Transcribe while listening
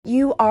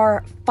You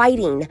are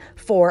fighting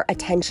for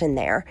attention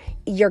there.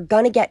 You're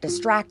going to get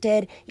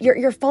distracted.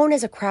 Your phone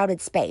is a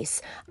crowded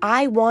space.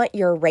 I want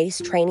your race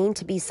training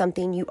to be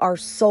something you are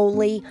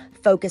solely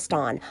focused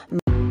on.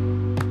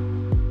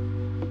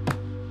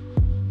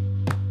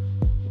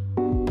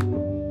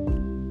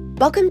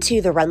 Welcome to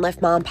the Run Lift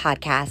Mom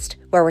podcast,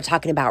 where we're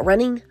talking about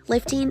running,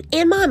 lifting,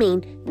 and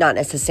momming, not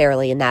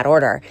necessarily in that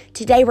order.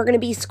 Today, we're going to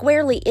be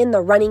squarely in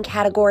the running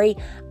category.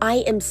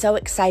 I am so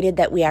excited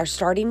that we are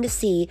starting to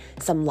see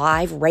some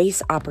live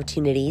race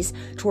opportunities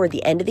toward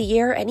the end of the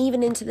year and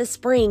even into the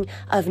spring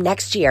of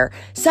next year.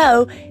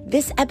 So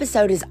this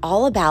episode is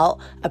all about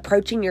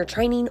approaching your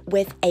training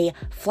with a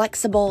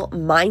flexible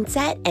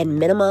mindset and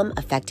minimum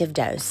effective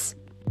dose.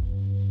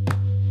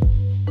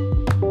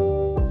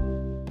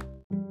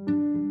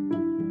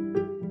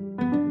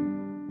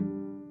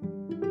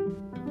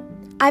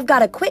 I've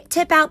got a quick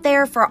tip out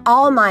there for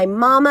all my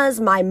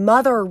mamas, my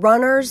mother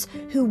runners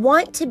who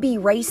want to be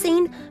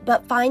racing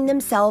but find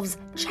themselves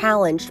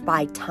challenged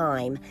by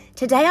time.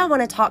 Today I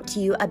want to talk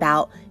to you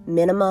about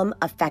minimum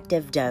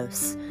effective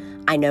dose.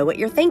 I know what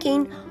you're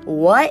thinking.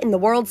 What in the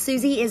world,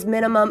 Susie, is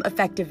minimum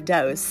effective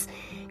dose?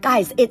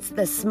 Guys, it's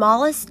the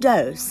smallest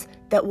dose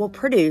that will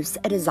produce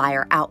a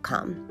desired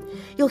outcome.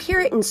 You'll hear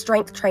it in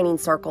strength training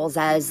circles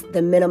as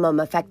the minimum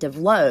effective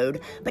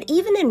load, but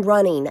even in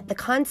running, the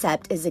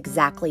concept is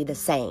exactly the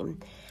same.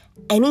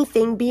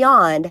 Anything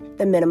beyond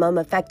the minimum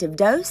effective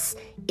dose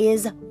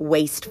is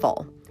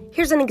wasteful.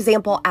 Here's an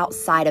example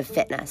outside of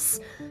fitness.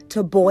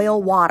 To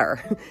boil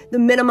water, the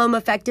minimum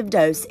effective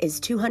dose is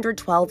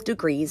 212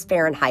 degrees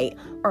Fahrenheit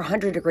or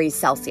 100 degrees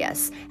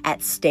Celsius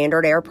at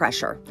standard air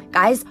pressure.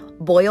 Guys,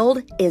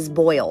 boiled is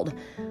boiled.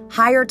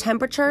 Higher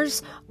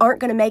temperatures aren't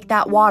going to make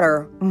that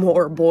water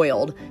more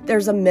boiled.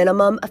 There's a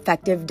minimum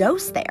effective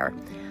dose there.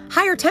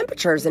 Higher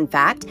temperatures, in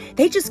fact,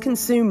 they just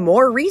consume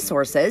more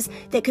resources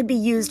that could be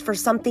used for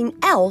something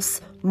else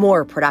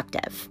more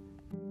productive.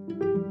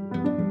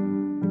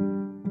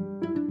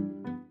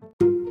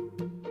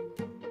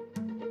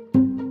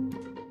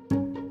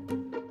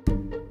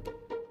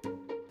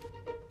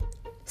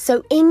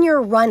 So in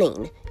your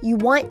running, you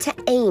want to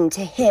aim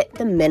to hit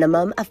the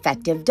minimum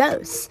effective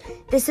dose.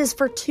 This is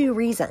for two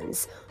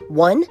reasons.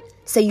 One,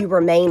 so you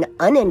remain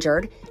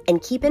uninjured,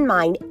 and keep in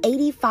mind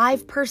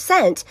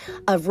 85%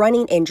 of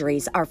running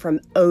injuries are from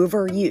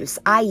overuse,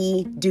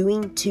 i.e.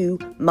 doing too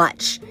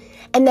much.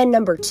 And then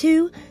number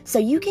two, so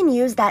you can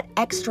use that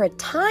extra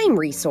time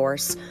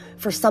resource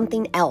for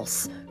something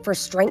else, for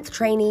strength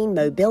training,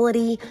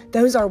 mobility.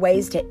 Those are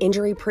ways to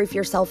injury-proof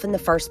yourself in the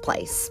first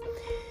place.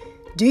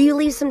 Do you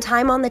leave some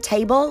time on the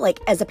table,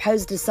 like as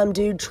opposed to some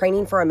dude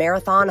training for a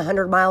marathon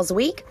 100 miles a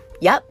week?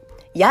 Yep,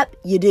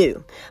 you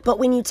do. But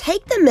when you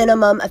take the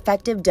minimum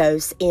effective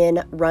dose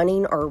in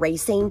running or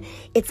racing,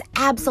 it's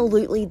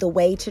absolutely the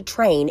way to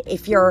train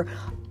if your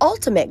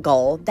ultimate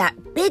goal, that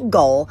big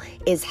goal,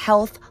 is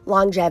health,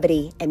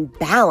 longevity, and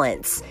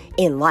balance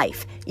in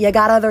life. You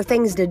got other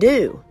things to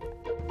do.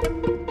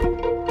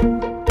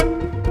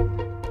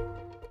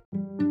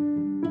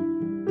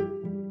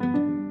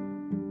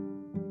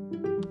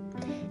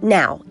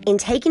 Now, in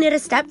taking it a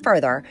step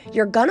further,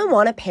 you're going to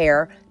want to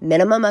pair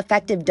minimum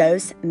effective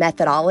dose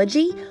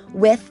methodology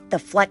with the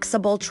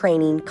flexible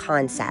training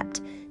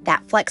concept.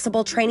 That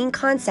flexible training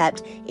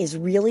concept is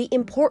really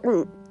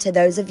important to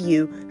those of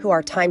you who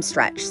are time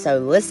stretched, so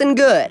listen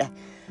good.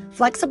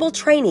 Flexible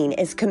training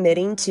is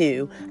committing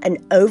to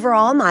an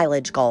overall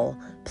mileage goal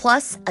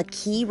plus a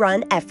key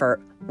run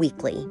effort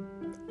weekly.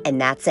 And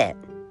that's it.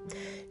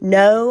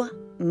 No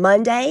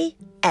Monday,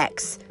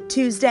 X,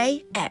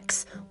 Tuesday,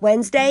 X,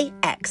 Wednesday,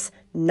 X.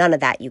 None of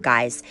that, you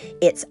guys.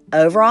 It's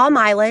overall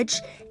mileage,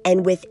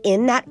 and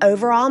within that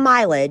overall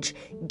mileage,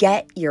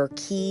 get your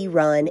key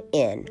run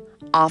in.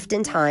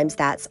 Oftentimes,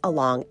 that's a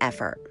long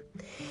effort.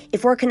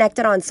 If we're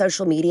connected on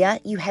social media,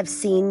 you have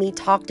seen me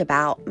talked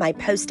about my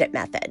Post-it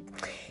method.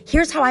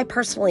 Here's how I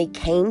personally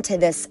came to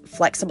this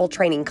flexible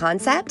training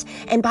concept.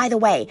 And by the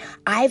way,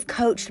 I've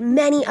coached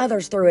many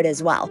others through it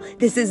as well.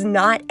 This is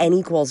not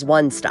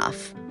N=1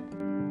 stuff.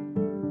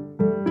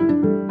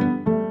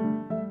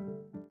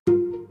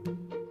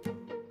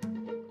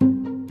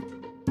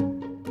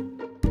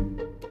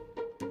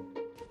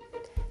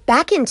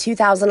 Back in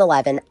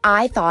 2011,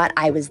 I thought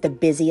I was the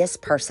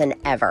busiest person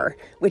ever,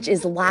 which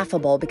is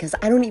laughable because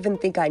I don't even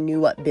think I knew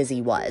what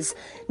busy was.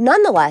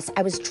 Nonetheless,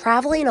 I was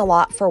traveling a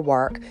lot for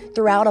work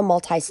throughout a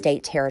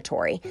multi-state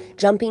territory,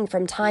 jumping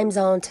from time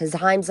zone to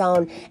time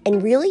zone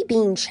and really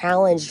being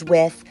challenged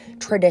with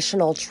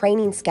traditional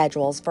training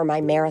schedules for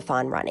my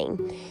marathon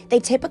running. They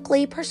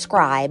typically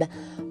prescribe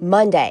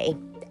Monday,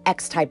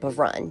 X type of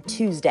run,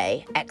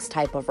 Tuesday, X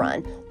type of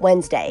run,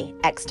 Wednesday,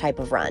 X type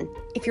of run.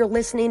 If you're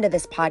listening to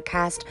this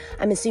podcast,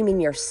 I'm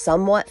assuming you're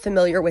somewhat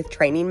familiar with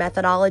training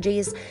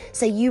methodologies,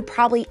 so you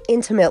probably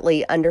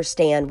intimately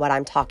understand what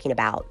I'm talking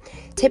about.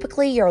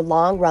 Typically, your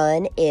long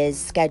run is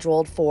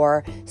scheduled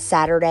for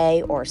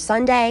Saturday or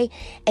Sunday,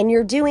 and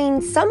you're doing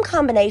some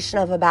combination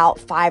of about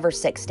 5 or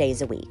 6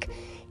 days a week.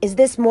 Is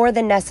this more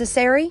than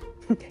necessary?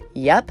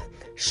 Yep.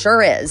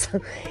 Sure is.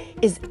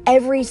 Is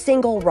every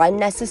single run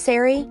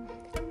necessary?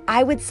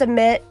 I would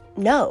submit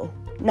no,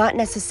 not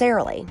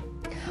necessarily.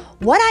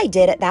 What I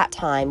did at that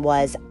time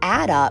was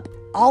add up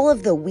all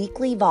of the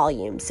weekly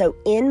volume. So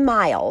in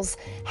miles,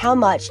 how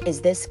much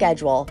is this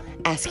schedule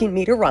asking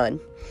me to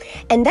run?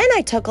 And then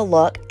I took a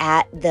look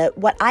at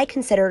what I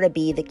consider to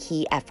be the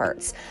key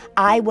efforts.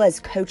 I was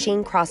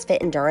coaching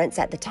CrossFit Endurance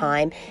at the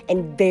time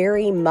and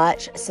very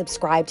much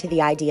subscribed to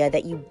the idea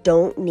that you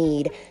don't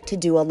need to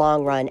do a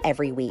long run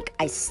every week.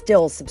 I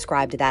still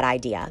subscribe to that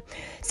idea.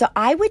 So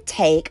I would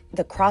take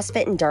the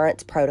CrossFit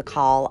Endurance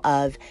protocol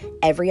of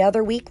every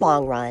other week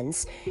long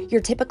runs.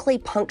 You're typically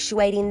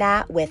punctuating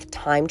that with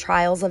time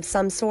trials of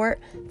some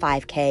sort,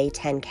 5K,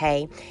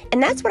 10K,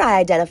 and that's what I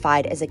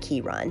identified as a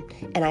key run.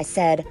 And I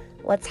said,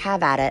 let's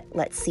have at it.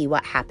 Let's see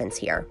what happens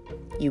here.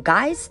 You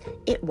guys,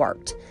 it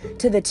worked.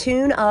 To the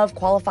tune of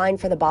qualifying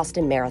for the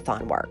Boston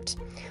Marathon worked.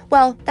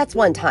 Well, that's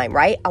one time,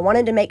 right? I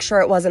wanted to make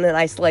sure it wasn't an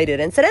isolated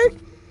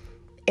incident.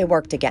 It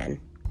worked again.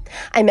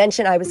 I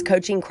mentioned I was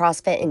coaching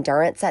CrossFit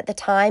Endurance at the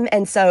time,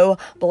 and so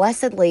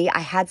blessedly, I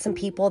had some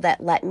people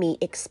that let me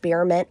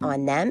experiment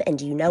on them, and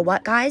do you know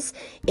what, guys?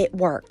 It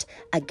worked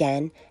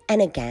again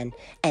and again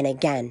and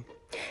again.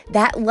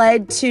 That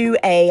led to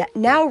a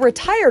now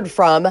retired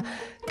from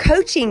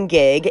coaching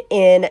gig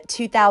in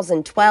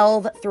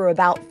 2012 through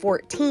about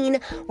 14,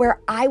 where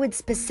I would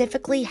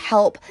specifically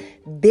help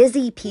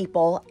busy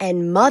people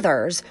and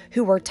mothers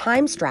who were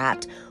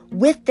time-strapped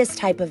with this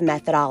type of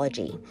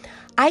methodology.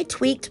 I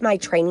tweaked my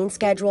training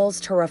schedules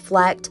to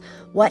reflect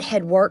what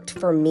had worked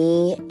for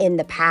me in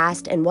the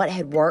past and what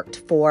had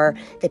worked for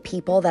the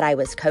people that I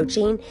was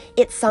coaching.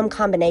 It's some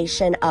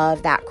combination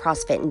of that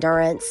CrossFit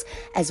Endurance,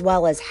 as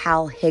well as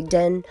Hal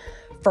Higdon,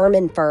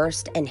 Furman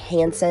First, and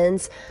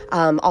Hanson's,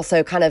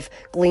 also kind of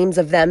gleams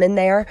of them in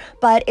there,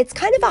 but it's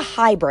kind of a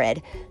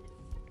hybrid.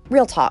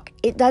 Real talk,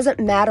 it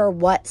doesn't matter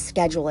what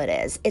schedule it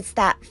is. It's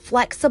that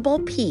flexible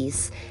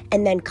piece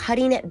and then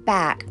cutting it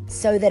back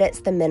so that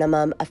it's the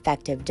minimum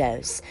effective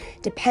dose.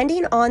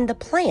 Depending on the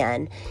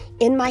plan,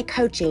 in my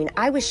coaching,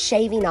 I was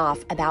shaving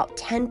off about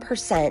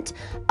 10%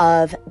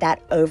 of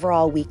that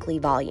overall weekly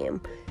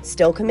volume.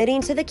 Still committing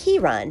to the key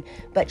run,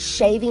 but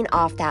shaving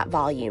off that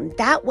volume.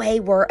 That way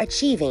we're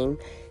achieving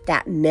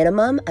that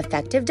minimum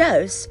effective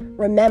dose.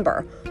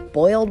 Remember,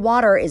 boiled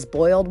water is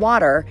boiled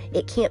water.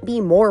 It can't be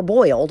more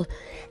boiled.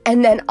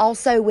 And then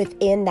also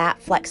within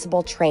that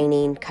flexible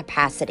training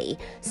capacity.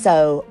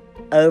 So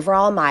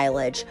overall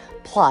mileage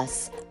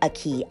plus a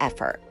key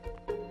effort.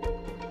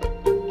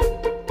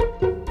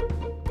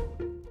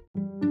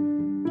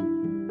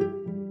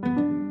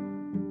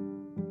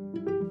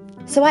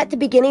 So at the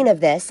beginning of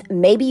this,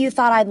 maybe you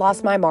thought I'd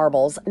lost my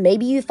marbles.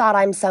 Maybe you thought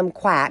I'm some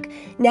quack.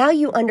 Now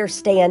you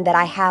understand that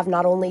I have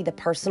not only the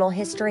personal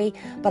history,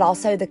 but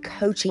also the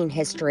coaching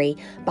history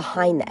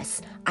behind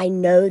this. I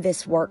know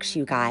this works,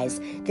 you guys.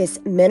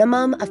 This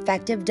minimum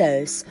effective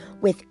dose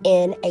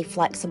within a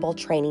flexible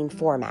training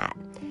format.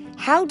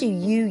 How do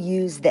you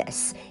use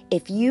this?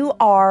 If you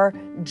are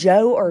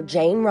Joe or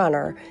Jane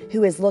Runner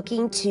who is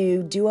looking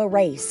to do a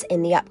race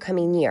in the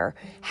upcoming year,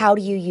 how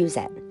do you use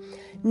it?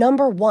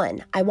 Number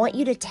one, I want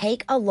you to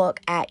take a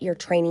look at your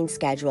training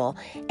schedule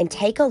and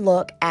take a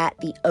look at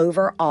the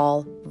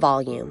overall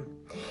volume.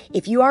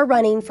 If you are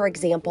running, for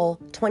example,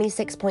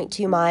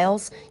 26.2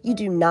 miles, you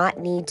do not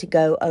need to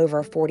go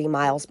over 40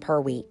 miles per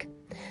week.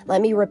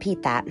 Let me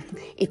repeat that.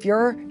 If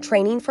you're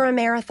training for a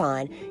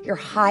marathon, your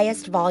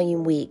highest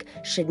volume week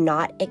should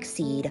not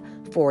exceed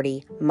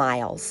 40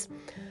 miles.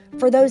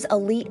 For those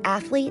elite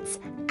athletes,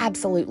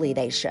 absolutely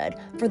they should.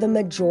 For the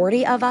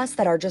majority of us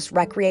that are just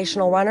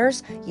recreational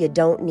runners, you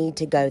don't need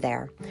to go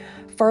there.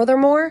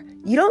 Furthermore,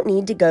 you don't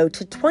need to go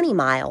to 20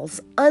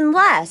 miles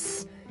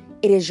unless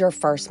it is your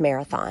first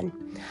marathon.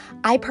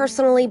 I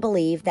personally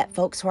believe that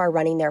folks who are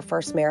running their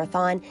first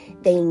marathon,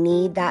 they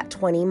need that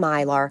 20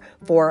 miler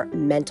for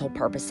mental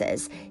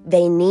purposes.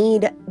 They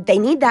need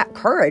that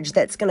courage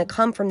that's going to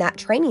come from that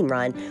training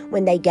run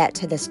when they get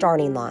to the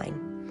starting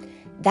line.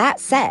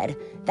 That said,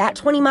 that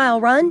 20-mile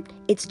run,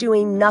 it's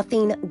doing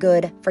nothing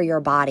good for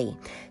your body.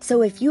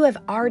 So if you have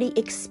already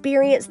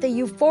experienced the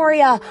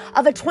euphoria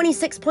of a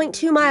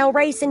 26.2-mile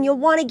race and you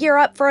want to gear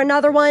up for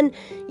another one,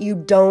 you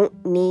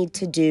don't need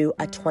to do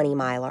a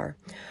 20-miler.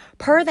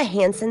 Per the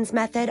Hanson's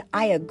method,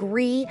 I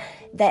agree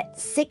that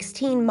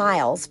 16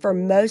 miles for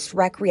most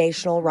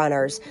recreational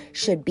runners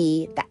should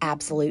be the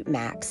absolute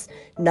max.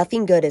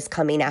 Nothing good is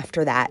coming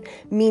after that,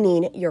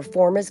 meaning your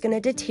form is going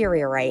to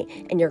deteriorate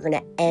and you're going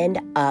to end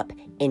up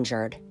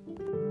injured.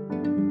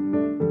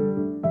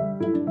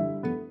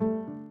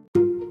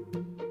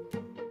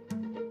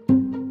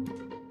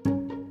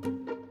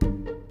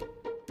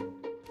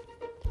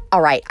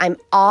 All right, I'm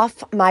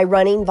off my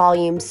running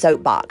volume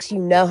soapbox. You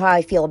know how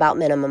I feel about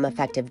minimum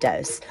effective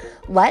dose.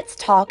 Let's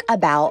talk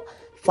about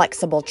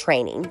flexible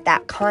training,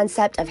 that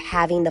concept of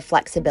having the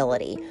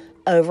flexibility,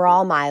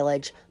 overall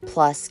mileage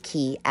plus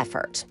key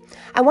effort.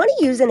 I want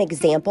to use an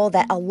example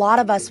that a lot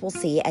of us will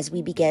see as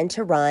we begin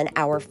to run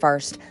our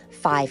first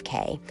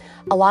 5K.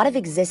 A lot of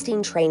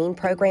existing training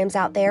programs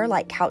out there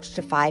like Couch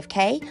to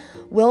 5K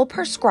we'll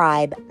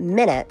prescribe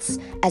minutes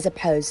as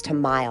opposed to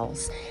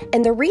miles.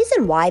 And the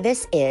reason why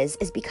this is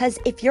because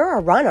if you're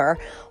a runner,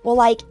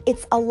 well,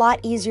 it's a lot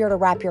easier to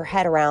wrap your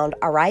head around,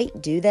 all right,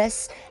 do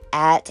this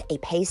at a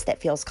pace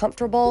that feels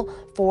comfortable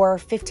for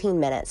 15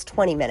 minutes,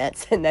 20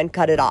 minutes, and then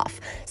cut it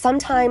off.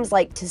 Sometimes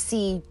to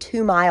see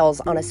 2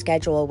 miles on a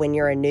schedule when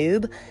you're a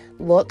noob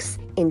looks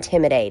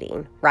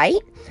intimidating, right?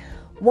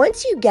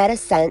 Once you get a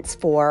sense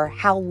for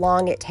how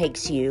long it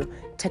takes you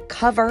to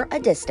cover a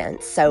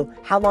distance, so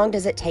how long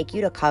does it take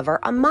you to cover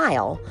a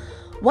mile,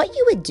 what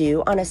you would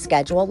do on a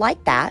schedule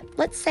like that,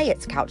 let's say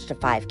it's Couch to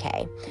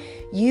 5K,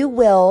 you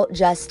will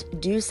just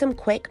do some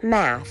quick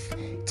math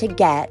to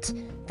get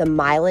the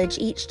mileage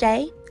each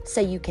day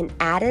so you can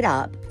add it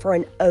up for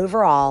an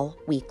overall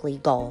weekly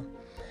goal.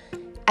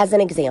 As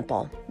an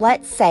example,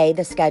 let's say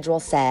the schedule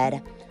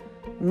said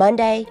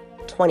Monday,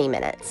 20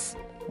 minutes,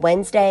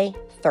 Wednesday,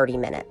 30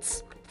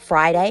 minutes,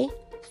 Friday,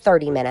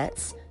 30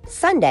 minutes,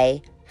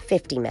 Sunday,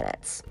 50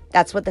 minutes.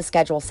 That's what the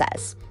schedule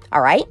says,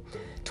 all right?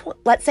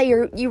 Let's say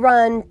you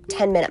run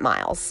 10-minute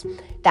miles.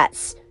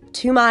 That's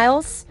 2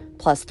 miles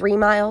plus 3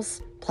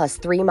 miles plus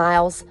 3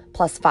 miles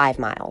plus 5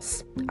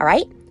 miles, all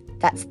right?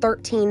 That's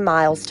 13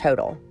 miles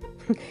total.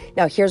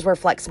 Now, here's where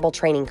flexible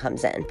training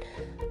comes in.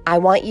 I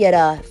want you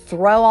to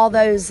throw all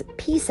those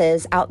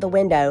pieces out the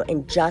window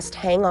and just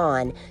hang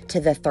on to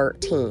the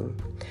 13.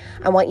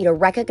 I want you to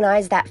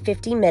recognize that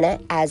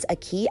 50-minute as a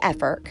key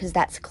effort because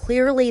that's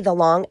clearly the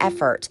long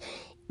effort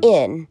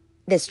in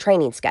this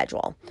training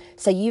schedule.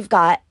 So you've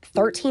got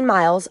 13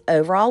 miles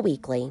overall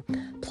weekly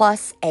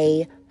plus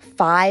a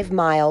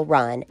 5-mile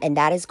run, and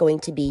that is going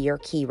to be your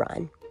key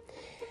run.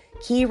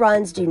 Key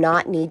runs do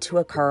not need to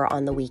occur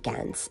on the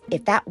weekends.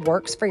 If that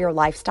works for your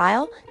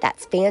lifestyle,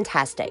 that's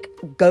fantastic.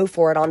 Go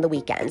for it on the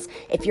weekends.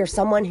 If you're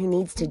someone who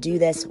needs to do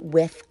this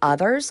with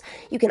others,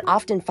 you can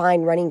often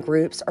find running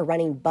groups or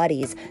running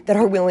buddies that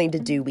are willing to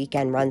do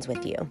weekend runs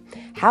with you.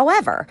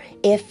 However,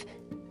 if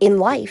in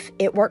life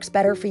it works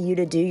better for you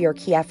to do your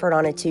key effort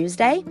on a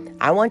Tuesday,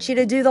 I want you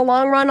to do the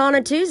long run on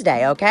a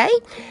Tuesday, okay?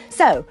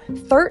 So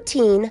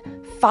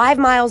 5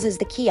 miles is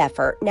the key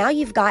effort. Now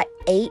you've got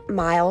 8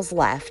 miles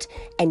left,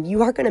 and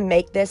you are going to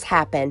make this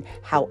happen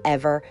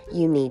however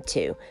you need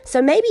to.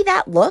 So maybe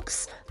that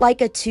looks like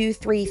a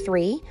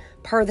 2-3-3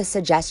 per the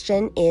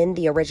suggestion in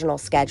the original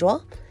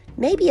schedule.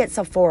 Maybe it's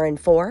a 4 and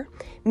 4.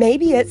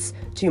 Maybe it's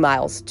 2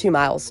 miles, 2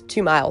 miles,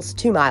 2 miles,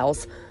 2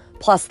 miles,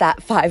 plus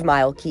that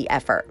 5-mile key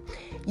effort.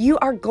 You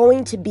are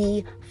going to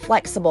be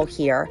flexible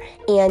here.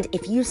 And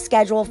if you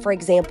schedule, for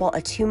example,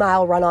 a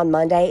 2-mile run on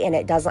Monday and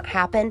it doesn't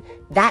happen,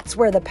 that's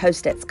where the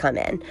Post-its come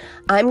in.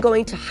 I'm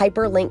going to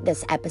hyperlink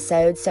this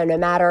episode. So no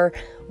matter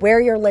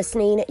where you're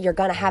listening, you're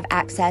going to have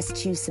access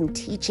to some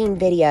teaching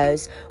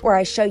videos where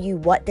I show you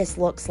what this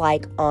looks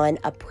like on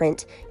a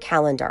print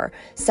calendar.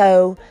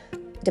 So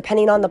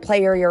depending on the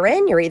player you're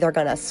in, you're either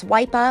going to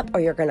swipe up or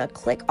you're going to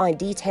click on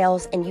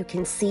details and you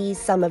can see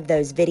some of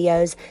those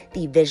videos.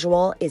 The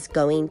visual is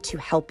going to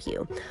help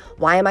you.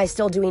 Why am I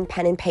still doing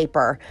pen and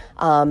paper?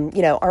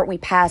 Aren't we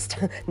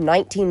past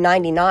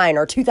 1999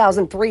 or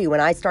 2003 when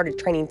I started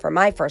training for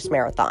my first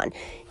marathon?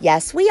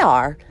 Yes, we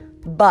are,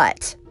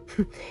 but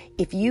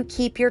if you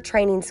keep your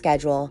training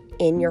schedule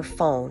in your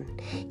phone,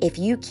 if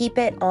you keep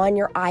it on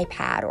your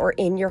iPad or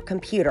in your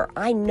computer,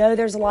 I know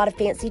there's a lot of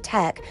fancy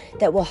tech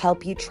that will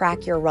help you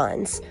track your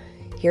runs.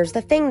 Here's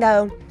the thing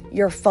though,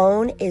 your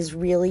phone is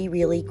really,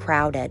 really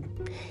crowded.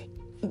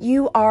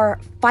 You are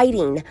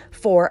fighting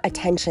for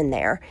attention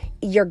there.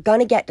 You're going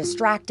to get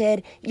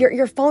distracted.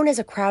 Your phone is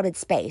a crowded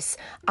space.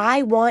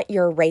 I want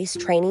your race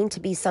training to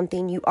be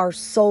something you are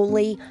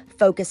solely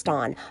focused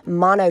on,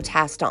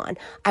 monotasked on.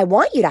 I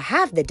want you to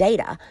have the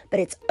data,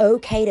 but it's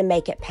okay to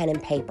make it pen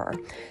and paper.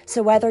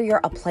 So whether you're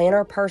a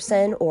planner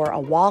person or a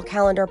wall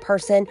calendar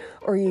person,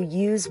 or you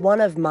use one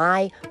of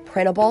my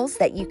printables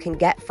that you can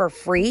get for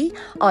free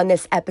on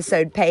this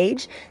episode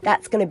page,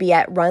 that's going to be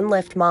at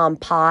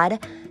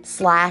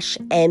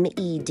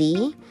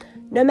runliftmompod/MED.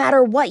 No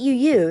matter what you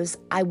use,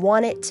 I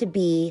want it to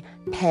be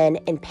pen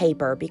and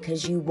paper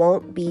because you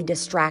won't be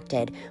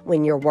distracted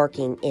when you're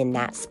working in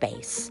that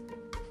space.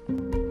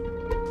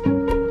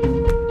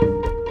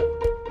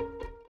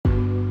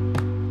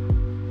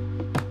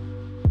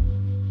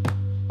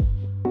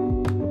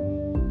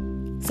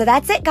 So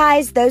that's it,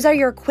 guys. Those are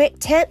your quick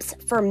tips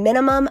for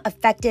minimum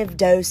effective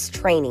dose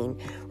training.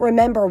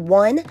 Remember,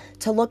 1,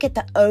 to look at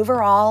the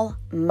overall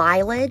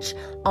mileage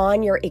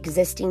on your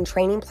existing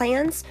training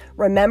plans.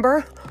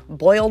 Remember,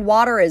 boiled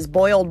water is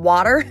boiled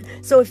water.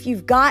 So if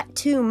you've got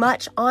too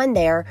much on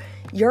there,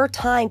 your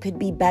time could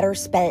be better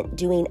spent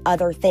doing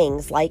other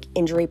things like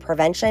injury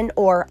prevention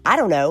or,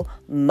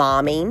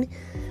 momming.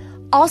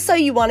 Also,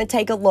 you want to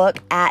take a look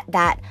at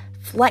that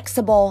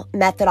flexible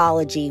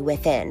methodology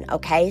within,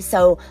 okay?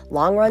 So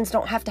long runs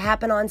don't have to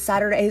happen on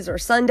Saturdays or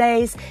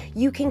Sundays.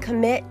 You can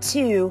commit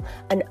to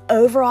an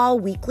overall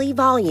weekly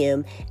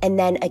volume and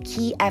then a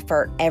key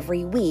effort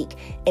every week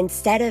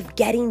instead of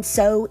getting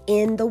so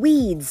in the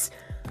weeds.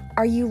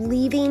 Are you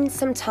leaving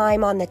some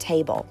time on the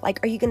table?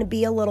 Are you going to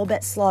be a little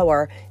bit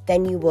slower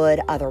than you would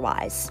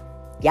otherwise?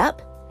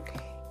 Yep.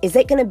 Is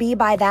it going to be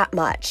by that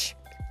much?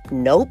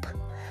 Nope.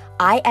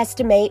 I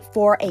estimate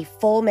for a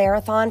full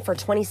marathon for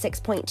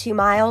 26.2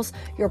 miles,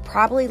 you're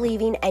probably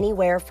leaving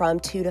anywhere from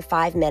 2 to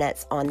 5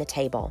 minutes on the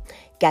table.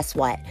 Guess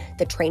what?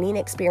 The training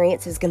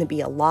experience is going to be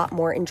a lot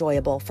more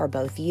enjoyable for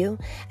both you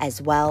as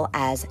well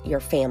as your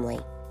family.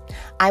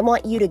 I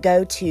want you to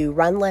go to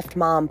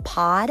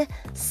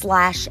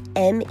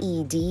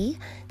runliftmompod.com/MED.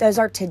 Those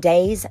are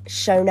today's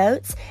show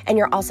notes, and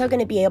you're also going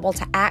to be able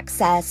to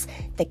access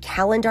the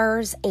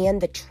calendars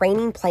and the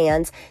training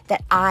plans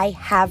that I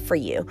have for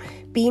you.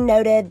 Be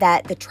noted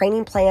that the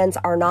training plans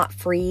are not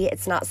free.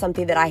 It's not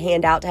something that I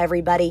hand out to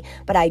everybody,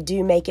 but I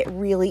do make it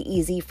really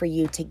easy for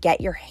you to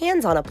get your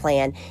hands on a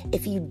plan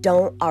if you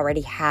don't already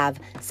have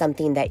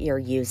something that you're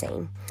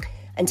using.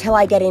 Until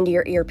I get into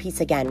your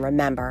earpiece again,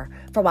 remember,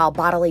 for while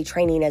bodily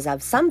training is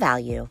of some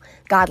value,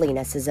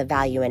 godliness is of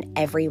value in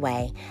every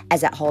way,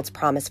 as it holds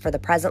promise for the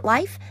present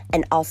life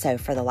and also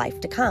for the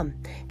life to come.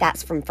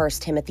 That's from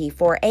 1 Timothy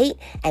 4:8,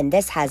 and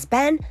this has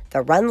been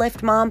the Run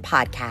Lift Mom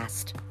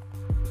podcast.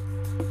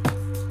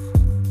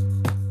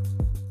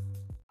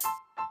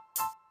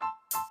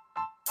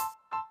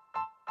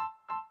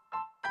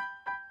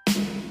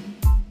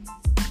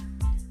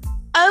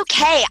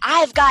 Okay,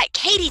 I've got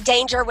Katie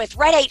Danger with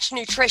Red H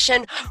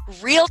Nutrition.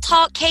 Real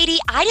talk, Katie,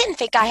 I didn't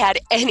think I had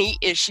any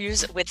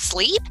issues with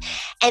sleep.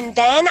 And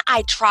then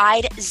I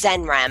tried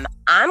ZenRem.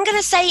 I'm going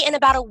to say in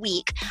about a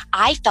week,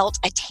 I felt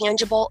a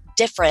tangible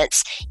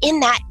difference in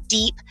that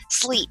deep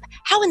sleep.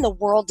 How in the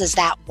world does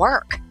that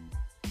work?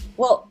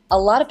 Well, a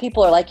lot of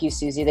people are like you,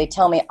 Susie. They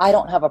tell me, I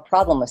don't have a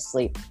problem with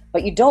sleep.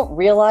 But you don't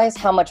realize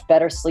how much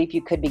better sleep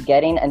you could be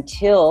getting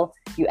until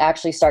you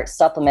actually start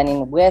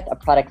supplementing with a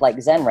product like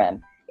ZenRem.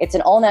 It's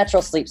an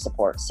all-natural sleep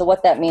support. So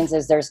what that means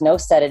is there's no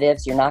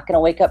sedatives. You're not going to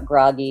wake up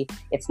groggy.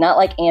 It's not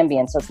like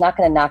Ambien, so it's not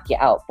going to knock you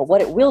out. But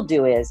what it will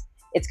do is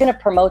it's going to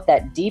promote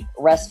that deep,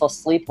 restful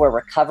sleep where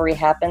recovery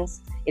happens.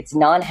 It's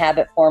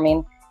non-habit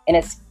forming, and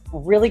it's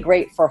really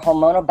great for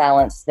hormonal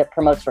balance that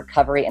promotes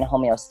recovery and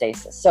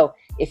homeostasis. So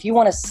if you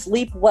want to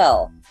sleep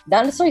well,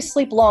 not necessarily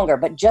sleep longer,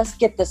 but just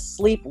get the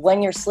sleep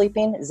when you're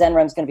sleeping,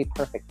 ZenRem's going to be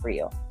perfect for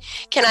you.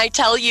 Can I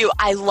tell you,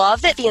 I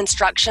love that the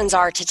instructions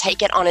are to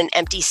take it on an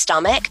empty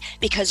stomach,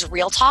 because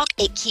real talk,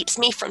 it keeps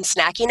me from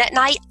snacking at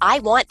night. I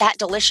want that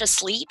delicious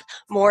sleep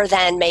more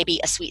than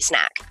maybe a sweet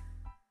snack.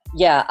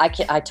 Yeah,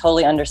 I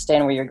totally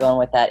understand where you're going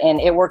with that.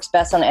 And it works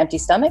best on an empty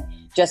stomach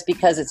just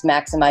because it's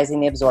maximizing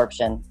the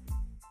absorption.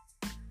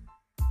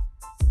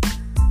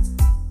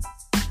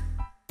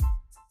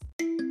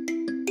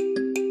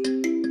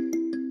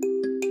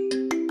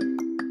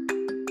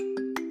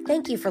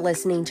 Thank you for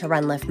listening to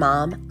Run Lift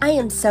Mom. I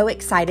am so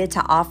excited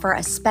to offer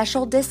a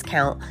special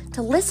discount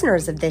to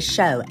listeners of this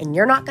show, and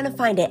you're not going to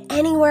find it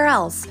anywhere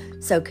else,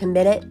 so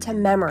commit it to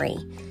memory.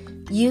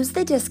 Use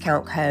the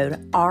discount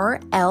code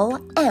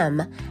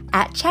RLM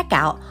at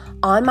checkout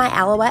on my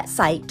Alouette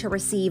site to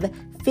receive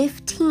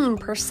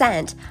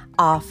 15%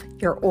 off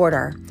your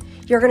order.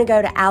 You're going to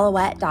go to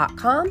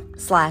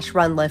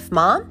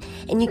alouette.com/runliftmom,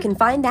 and you can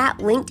find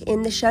that linked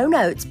in the show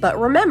notes. But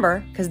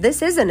remember, because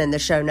this isn't in the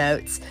show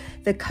notes,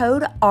 the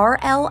code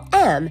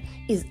RLM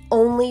is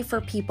only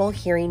for people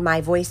hearing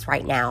my voice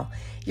right now.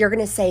 You're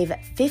going to save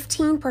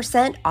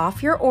 15%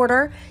 off your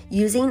order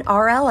using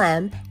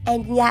RLM.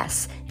 And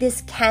yes,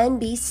 this can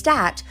be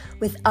stacked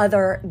with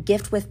other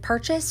gift with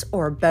purchase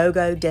or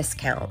BOGO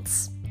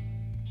discounts.